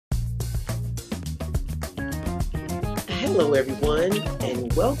Hello everyone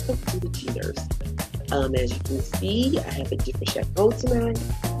and welcome to the G-Nurse. As you can see, I have a different chaperone tonight.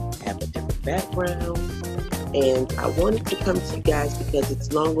 I have a different background. And I wanted to come to you guys because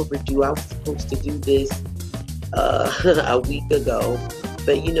it's long overdue. I was supposed to do this a week ago.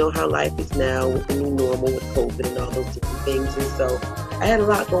 But you know how life is now with the new normal with COVID and all those different things. And so I had a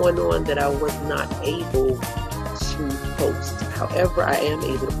lot going on that I was not able to post. However, I am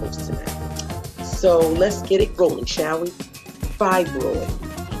able to post tonight. So let's get it rolling, shall we? Fibroid.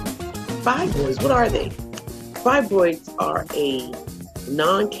 Fibroids, what are they? Fibroids are a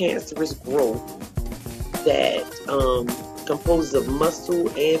non-cancerous growth that composes of muscle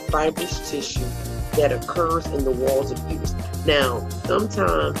and fibrous tissue that occurs in the walls of the uterus. Now,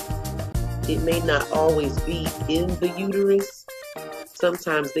 sometimes it may not always be in the uterus.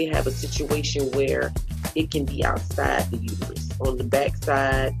 Sometimes they have a situation where it can be outside the uterus, on the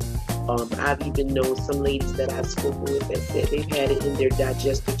backside. I've even known some ladies that I've spoken with that said they've had it in their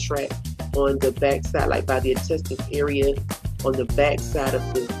digestive tract on the backside, like by the intestine area, on the backside of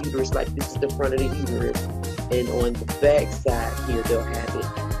the uterus, like this is the front of the uterus, and on the backside here they'll have it.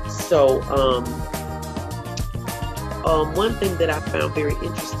 So one thing that I found very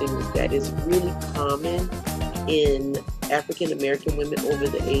interesting is that it's really common in African American women over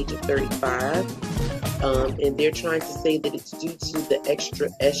the age of 35. And they're trying to say that it's due to the extra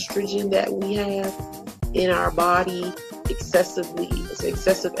estrogen that we have in our body, excessive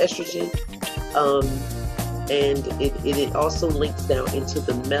estrogen, and it also links down into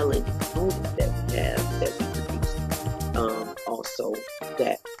the melatonin that we have, that we produce, also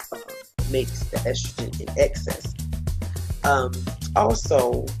that makes the estrogen in excess.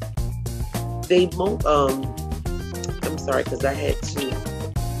 Also, they I'm sorry, because I had to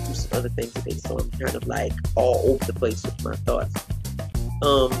other things today, so I'm kind of like all over the place with my thoughts.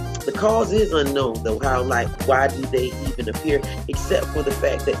 The cause is unknown though, why do they even appear, except for the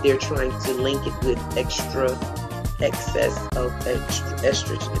fact that they're trying to link it with excess of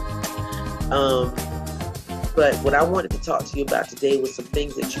estrogen. But what I wanted to talk to you about today was some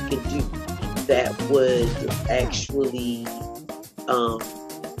things that you can do that would actually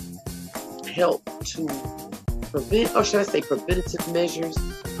help to prevent, or should I say preventative measures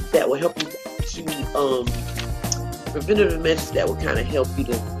that will help you to, preventative measures that will kind of help you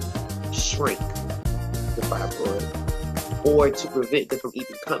to shrink the fibroid or to prevent them from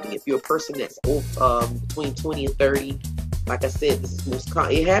even coming. If you're a person that's between 20 and 30, like I said, this is most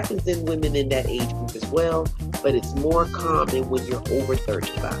common. It happens in women in that age group as well, but it's more common when you're over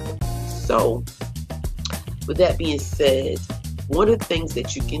 35. So, with that being said, one of the things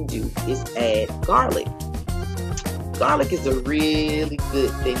that you can do is add garlic. Garlic is a really good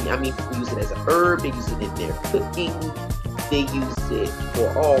thing. I mean, people use it as a herb. They use it in their cooking. They use it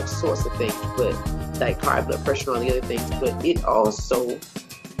for all sorts of things, but like high blood pressure and all the other things. But it also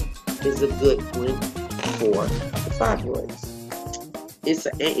is a good one for the fibroids.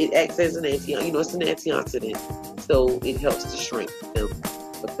 It acts as an it's an antioxidant, so it helps to shrink them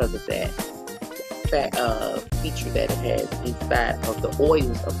because of that feature that it has inside of the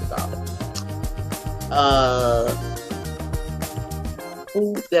oils of the garlic.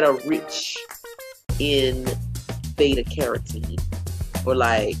 Foods that are rich in beta carotene, or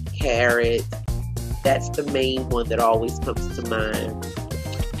like carrot, that's the main one that always comes to mind.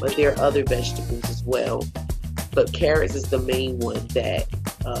 But there are other vegetables as well. But carrots is the main one that,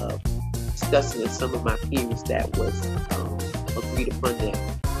 discussing with some of my peers, that was agreed upon that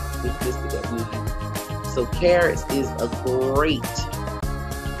we use. So carrots is a great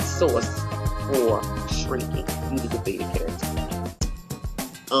source for shrinking due to the beta carotene.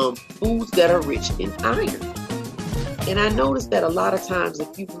 Foods that are rich in iron. And I noticed that a lot of times,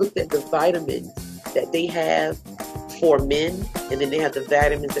 if you've looked at the vitamins that they have for men, and then they have the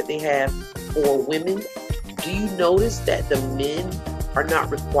vitamins that they have for women, do you notice that the men are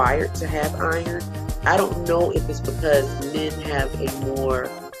not required to have iron? I don't know if it's because men have a more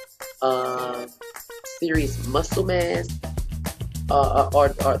serious muscle mass, or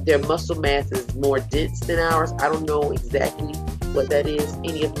their muscle mass is more dense than ours. I don't know exactly what that is.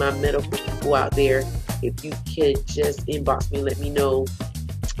 Any of my medical people out there, if you could just inbox me and let me know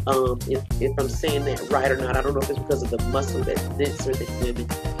if I'm saying that right or not. I don't know if it's because of the muscle that's denser than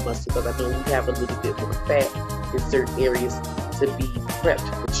women's muscle, because I know we have a little bit more fat in certain areas to be prepped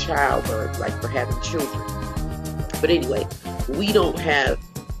for childbirth, like for having children. But anyway, we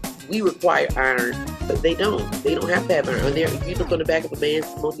require iron, but they don't have to have iron. If you look on the back of a man's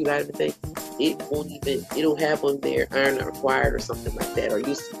multivitamin thing, it'll have on there iron not required or something like that, or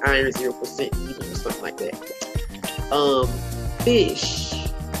use iron 0% needed or something like that. Fish,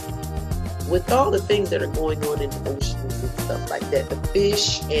 with all the things that are going on in the oceans and stuff like that, the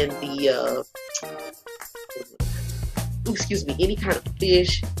fish and the excuse me, any kind of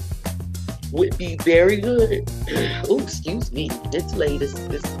fish would be very good. Oh, excuse me, it's late. It's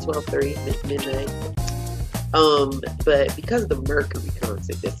 12:30 midnight. But because of the mercury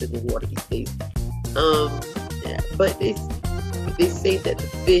content that's in the water these days, yeah, but they say that the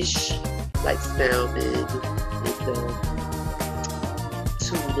fish like salmon and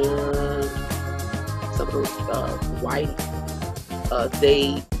tuna, some of those whiting,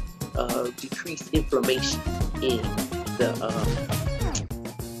 they decrease inflammation in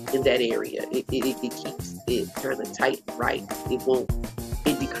that area. It keeps it kind of tight and right.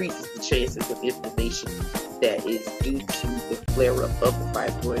 It decreases the chances of inflammation that is due to the flare up of the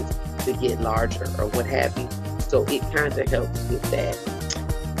fibroids to get larger or what have you. So it kind of helps with that.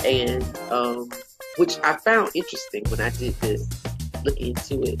 And which I found interesting when I did this, looking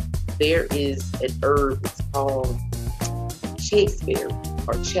into it. There is an herb, it's called chasteberry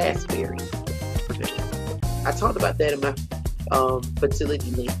or chasteberry. I talked about that in my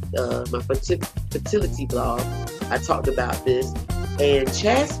fertility blog. I talked about this, and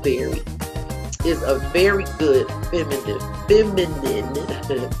chasteberry is a very good feminine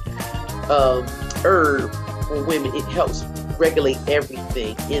herb for women. It helps regulate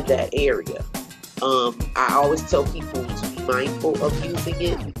everything in that area. I always tell people to be mindful of using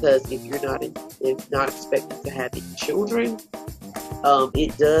it, because if you're not expected to have any children,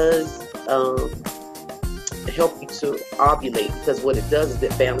 it does help you to ovulate, because what it does is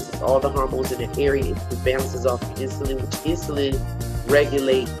it balances all the hormones in that area. It balances off the insulin, which insulin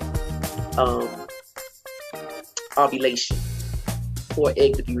regulates ovulation for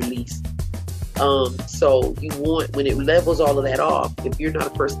egg to be released. So you want, when it levels all of that off, if you're not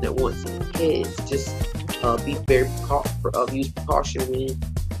a person that wants any kids, just be very use precaution when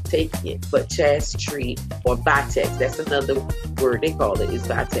taking it. But Chastree or Vitex, that's another word they call it, is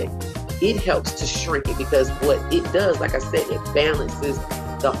Vitex. It helps to shrink it, because what it does, like I said, it balances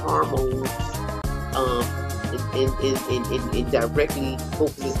the hormones and directly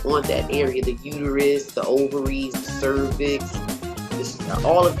focuses on that area, the uterus, the ovaries, the cervix,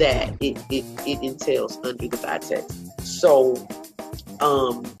 all of that. It entails under the Vitex. So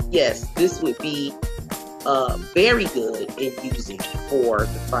yes, this would be very good in using for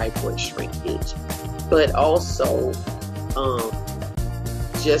the fibroid shrinkage, but also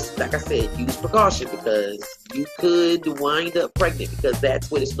just like I said, use precaution, because you could wind up pregnant, because that's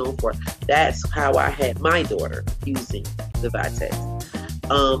what it's known for. That's how I had my daughter, using the Vitex.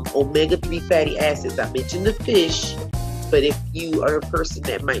 Omega-3 fatty acids, I mentioned the fish, but if you are a person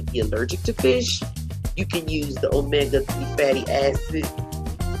that might be allergic to fish, you can use the omega-3 fatty acid,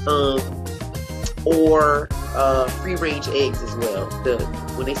 or free-range eggs as well.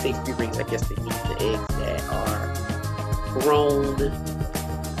 When they say free-range, I guess they mean the eggs that are grown,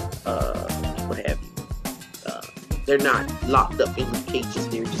 what have you. They're not locked up in cages,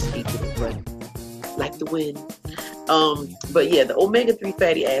 they're just able to run like the wind. But yeah, the omega-3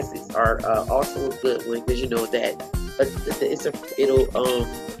 fatty acids are also a good one, because you know that it'll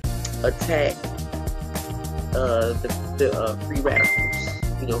attack the free radicals.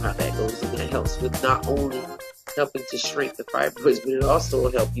 You know how that goes, and that helps with not only helping to shrink the fibroids, but it also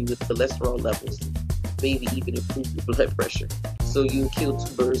will help you with cholesterol levels, maybe even improve your blood pressure. So you kill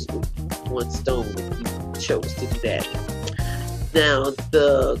two birds with one stone if you chose to do that. Now,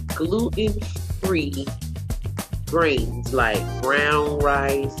 the gluten-free grains like brown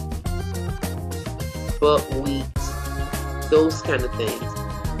rice, buckwheat, those kind of things,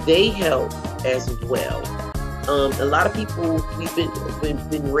 they help as well. A lot of people, we've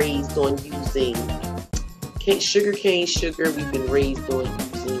been raised on using sugarcane sugar. We've been raised on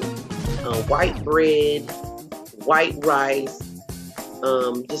using white bread, white rice,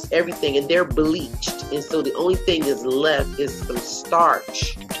 just everything, and they're bleached, and so the only thing that's left is some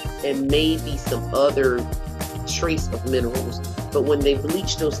starch and maybe some other trace of minerals. But when they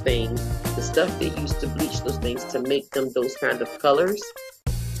bleach those things, the stuff they use to bleach those things to make them those kind of colors,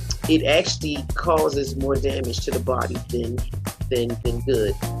 it actually causes more damage to the body than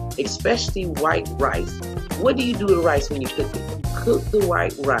good. Especially white rice. What do you do to rice when you cook it? You cook the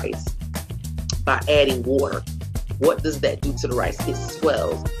white rice by adding water. What does that do to the rice? It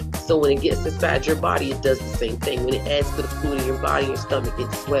swells. So when it gets inside your body, it does the same thing. When it adds to the fluid in your body, your stomach,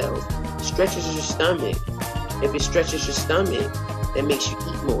 it swells. It stretches your stomach. If it stretches your stomach, that makes you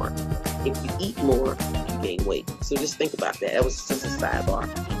eat more. If you eat more, you gain weight. So just think about that. That was just a sidebar.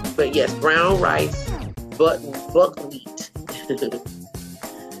 But yes, brown rice, buckwheat,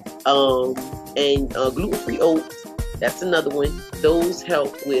 and gluten-free oats. That's another one. Those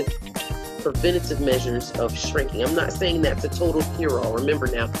help with preventative measures of shrinking. I'm not saying that's a total cure-all. Remember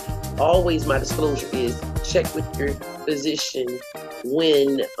now, always my disclosure is check with your physician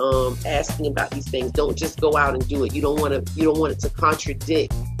when asking about these things. Don't just go out and do it. You don't want it to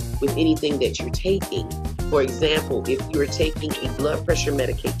contradict with anything that you're taking. For example, if you're taking a blood pressure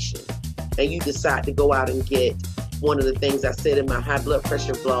medication and you decide to go out and get one of the things I said in my high blood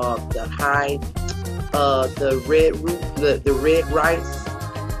pressure blog, the red rice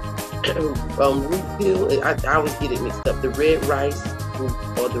root pill. I always get it mixed up. The red rice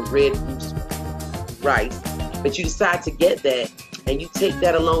or the red rice. But you decide to get that and you take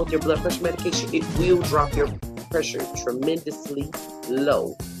that along with your blood pressure medication, it will drop your pressure tremendously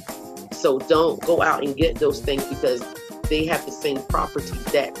low. So don't go out and get those things because they have the same properties.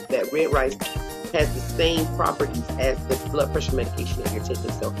 That red rice has the same properties as the blood pressure medication that you're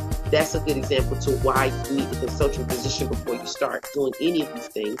taking. So that's a good example to why you need to consult your physician before you start doing any of these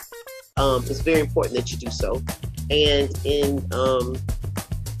things. It's very important that you do so. And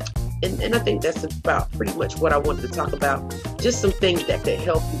I think that's about pretty much what I wanted to talk about. Just some things that could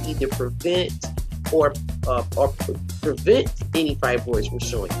help you either prevent or prevent any fibroids from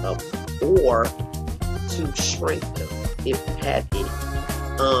showing up, or to shrink them if you have any.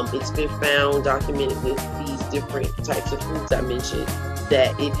 It's been found, documented with these different types of foods I mentioned,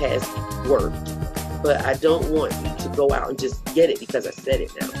 that it has worked. But I don't want you to go out and just get it because I said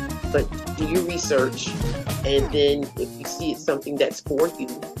it now. But do your research, and then if you see it's something that's for you,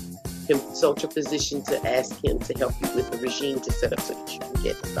 consult your physician to ask him to help you with the regime to set up so that you can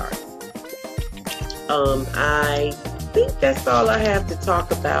get started. I think that's all I have to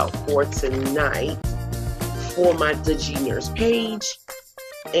talk about for tonight for my Nurse page.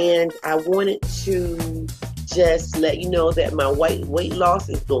 And I wanted to just let you know that my weight loss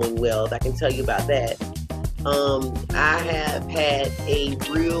is going well. I can tell you about that. I have had a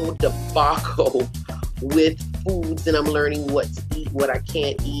real debacle with foods, and I'm learning what to eat, what I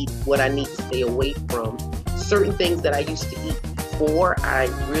can't eat, what I need to stay away from. Certain things that I used to eat before, I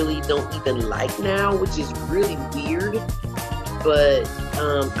really don't even like now, which is really weird. But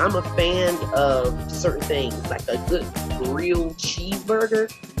I'm a fan of certain things, like a good grilled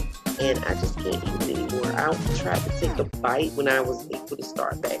cheeseburger, and I just can't eat it anymore. I tried to take a bite when I was able to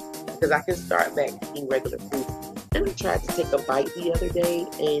start back, because I can start back eating regular food. And I tried to take a bite the other day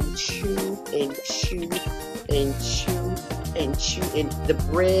and chew and chew and chew and chew. And the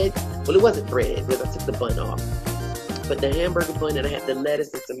bread, well, it wasn't bread because I took the bun off, but the hamburger bun, and I had the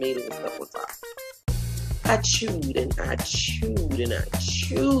lettuce and tomato and stuff on top. I chewed and I chewed and I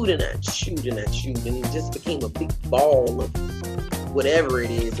chewed and I chewed and I chewed, and it just became a big ball of whatever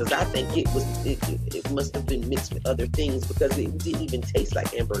it is, because I think it must have been mixed with other things, because it didn't even taste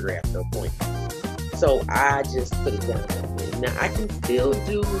like hamburger after a point. So I just put it down. Now I can still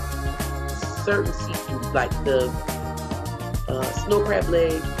do certain seafood like the snow crab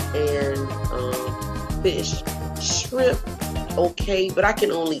leg and fish, shrimp, okay, but I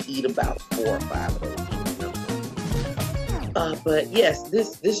can only eat about 4 or 5 of those. But yes,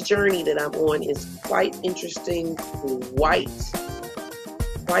 this journey that I'm on is quite interesting, quite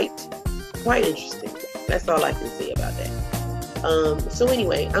interesting. That's all I can say about that. So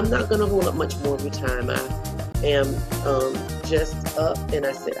anyway, I'm not going to hold up much more of your time. I am just up, and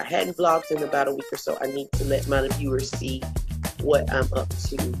I said I hadn't vlogged in about a week or so. I need to let my viewers see what I'm up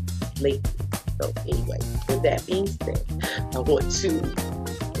to lately. So anyway, with that being said, I want to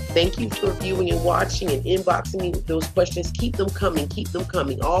thank you for viewing and watching and inboxing me with those questions. Keep them coming. Keep them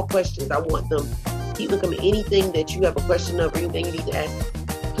coming. All questions. I want them. Keep them coming. Anything that you have a question of or anything you need to ask,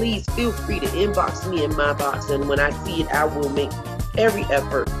 please feel free to inbox me in my box. And when I see it, I will make every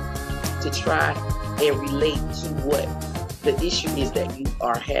effort to try and relate to what the issue is that you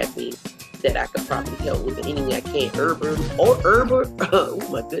are having, that I could probably help with any way I can. Oh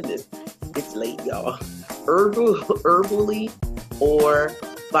my goodness. It's late, y'all. Herbally or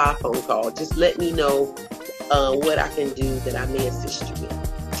by phone call. Just let me know what I can do that I may assist you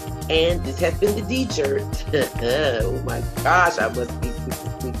with. And this has been the D-Jerk. Oh my gosh, I must be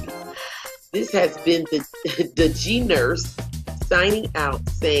sleepy. This has been the G-Nurse signing out,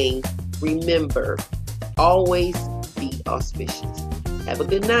 saying, remember, always be auspicious. Have a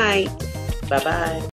good night. Bye-bye.